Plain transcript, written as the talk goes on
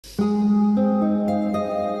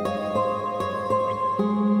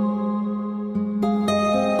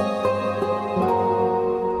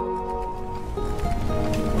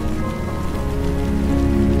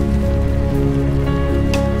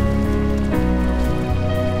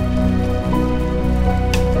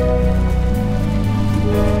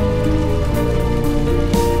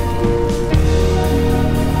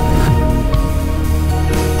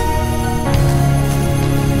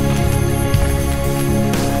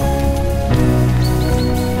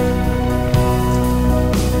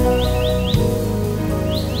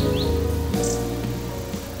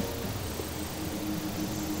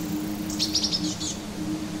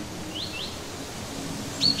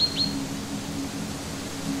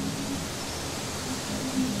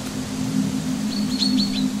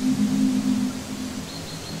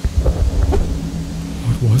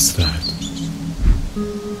was that?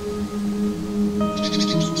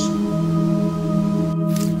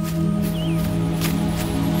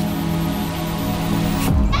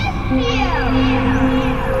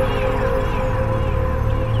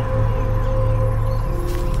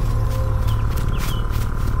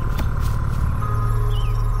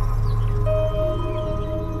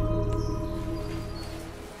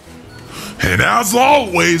 And as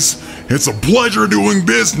always, it's a pleasure doing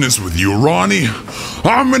business with you, Ronnie.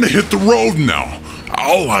 I'm gonna hit the road now.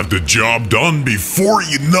 I'll have the job done before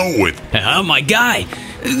you know it. Oh, my guy.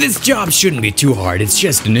 This job shouldn't be too hard. It's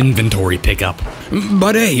just an inventory pickup.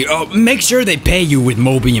 But hey, make sure they pay you with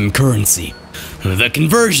Mobium currency. The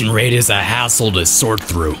conversion rate is a hassle to sort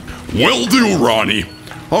through. Will do, Ronnie.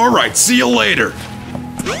 Alright, see you later.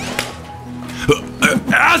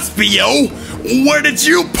 Espio, where did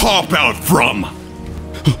you pop out from?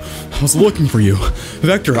 I was looking for you.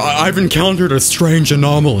 Vector, I've encountered a strange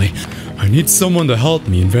anomaly. I need someone to help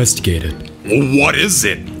me investigate it. What is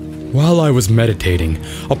it? While I was meditating,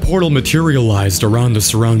 a portal materialized around the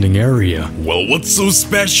surrounding area. Well, what's so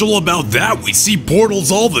special about that? We see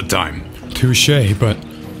portals all the time. Touché, but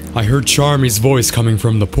I heard Charmy's voice coming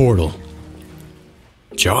from the portal.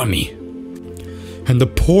 Charmy. And the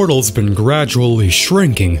portal's been gradually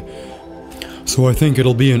shrinking. So I think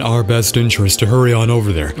it'll be in our best interest to hurry on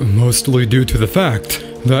over there. Mostly due to the fact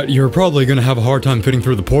that you're probably gonna have a hard time fitting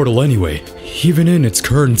through the portal anyway, even in its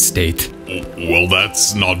current state. Well,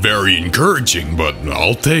 that's not very encouraging, but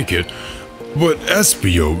I'll take it. But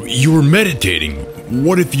Espio, you were meditating.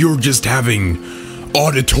 What if you're just having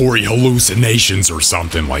auditory hallucinations or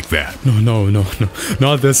something like that? No,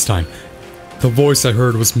 not this time. The voice I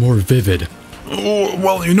heard was more vivid. Oh,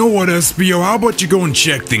 well, you know what, Espio? How about you go and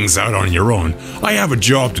check things out on your own? I have a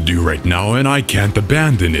job to do right now, and I can't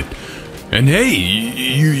abandon it. And hey,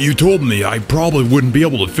 you told me I probably wouldn't be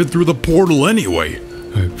able to fit through the portal anyway.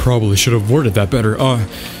 I probably should have worded that better.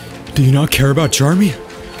 Do you not care about Charmy?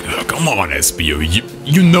 Come on, Espio.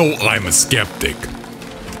 You know I'm a skeptic.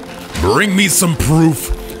 Bring me some proof,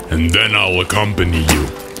 and then I'll accompany you.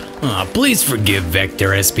 Please forgive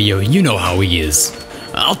Vector, Espio. You know how he is.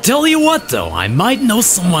 I'll tell you what, though. I might know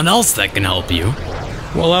someone else that can help you.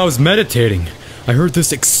 While I was meditating, I heard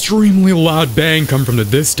this extremely loud bang come from the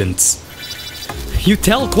distance. You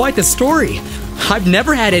tell quite the story. I've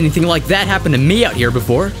never had anything like that happen to me out here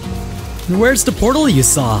before. Where's the portal you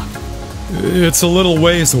saw? It's a little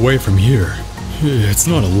ways away from here. It's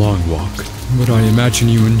not a long walk, but I imagine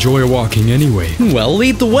you enjoy walking anyway. Well,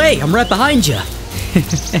 lead the way. I'm right behind you.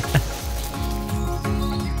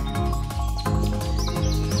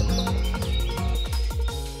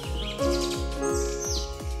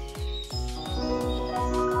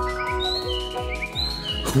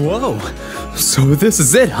 Whoa, so this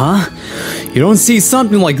is it, huh? You don't see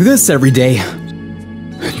something like this every day.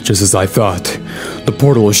 Just as I thought. The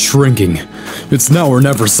portal is shrinking. It's now or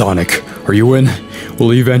never, Sonic. Are you in?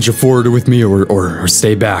 Will you venture forward with me or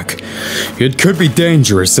stay back? It could be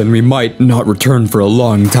dangerous and we might not return for a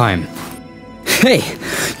long time. Hey,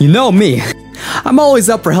 you know me. I'm always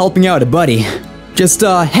up for helping out a buddy. Just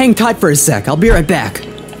hang tight for a sec. I'll be right back.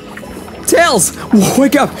 Tails,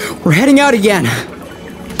 wake up. We're heading out again.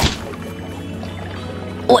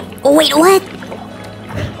 Wait, what?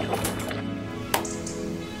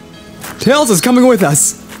 Tails is coming with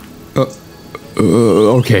us.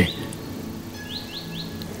 Okay.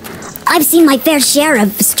 I've seen my fair share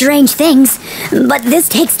of strange things, but this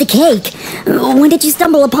takes the cake. When did you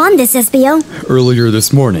stumble upon this, Espio? Earlier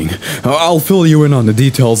this morning. I'll fill you in on the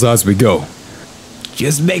details as we go.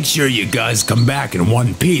 Just make sure you guys come back in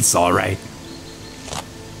one piece, alright?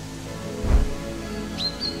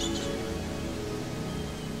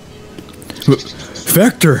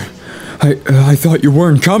 Vector! I thought you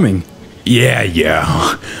weren't coming.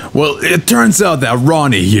 Yeah. Well, it turns out that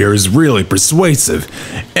Ronnie here is really persuasive,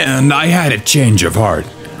 and I had a change of heart.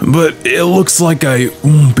 But it looks like I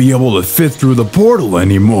won't be able to fit through the portal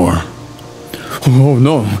anymore. Oh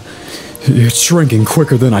no, it's shrinking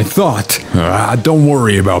quicker than I thought. Don't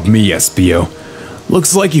worry about me, Espio.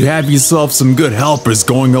 Looks like you have yourself some good helpers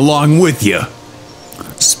going along with you.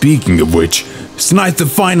 Speaking of which, it's nice to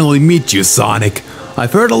finally meet you, Sonic.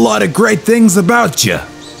 I've heard a lot of great things about you.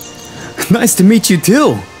 Nice to meet you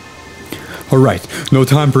too. Alright, no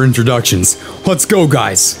time for introductions. Let's go,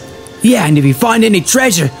 guys. Yeah, and if you find any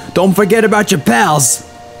treasure, don't forget about your pals.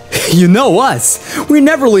 You know us. We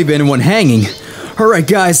never leave anyone hanging. Alright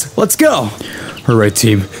guys, let's go. Alright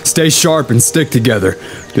team, stay sharp and stick together.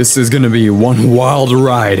 This is gonna be one wild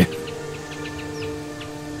ride.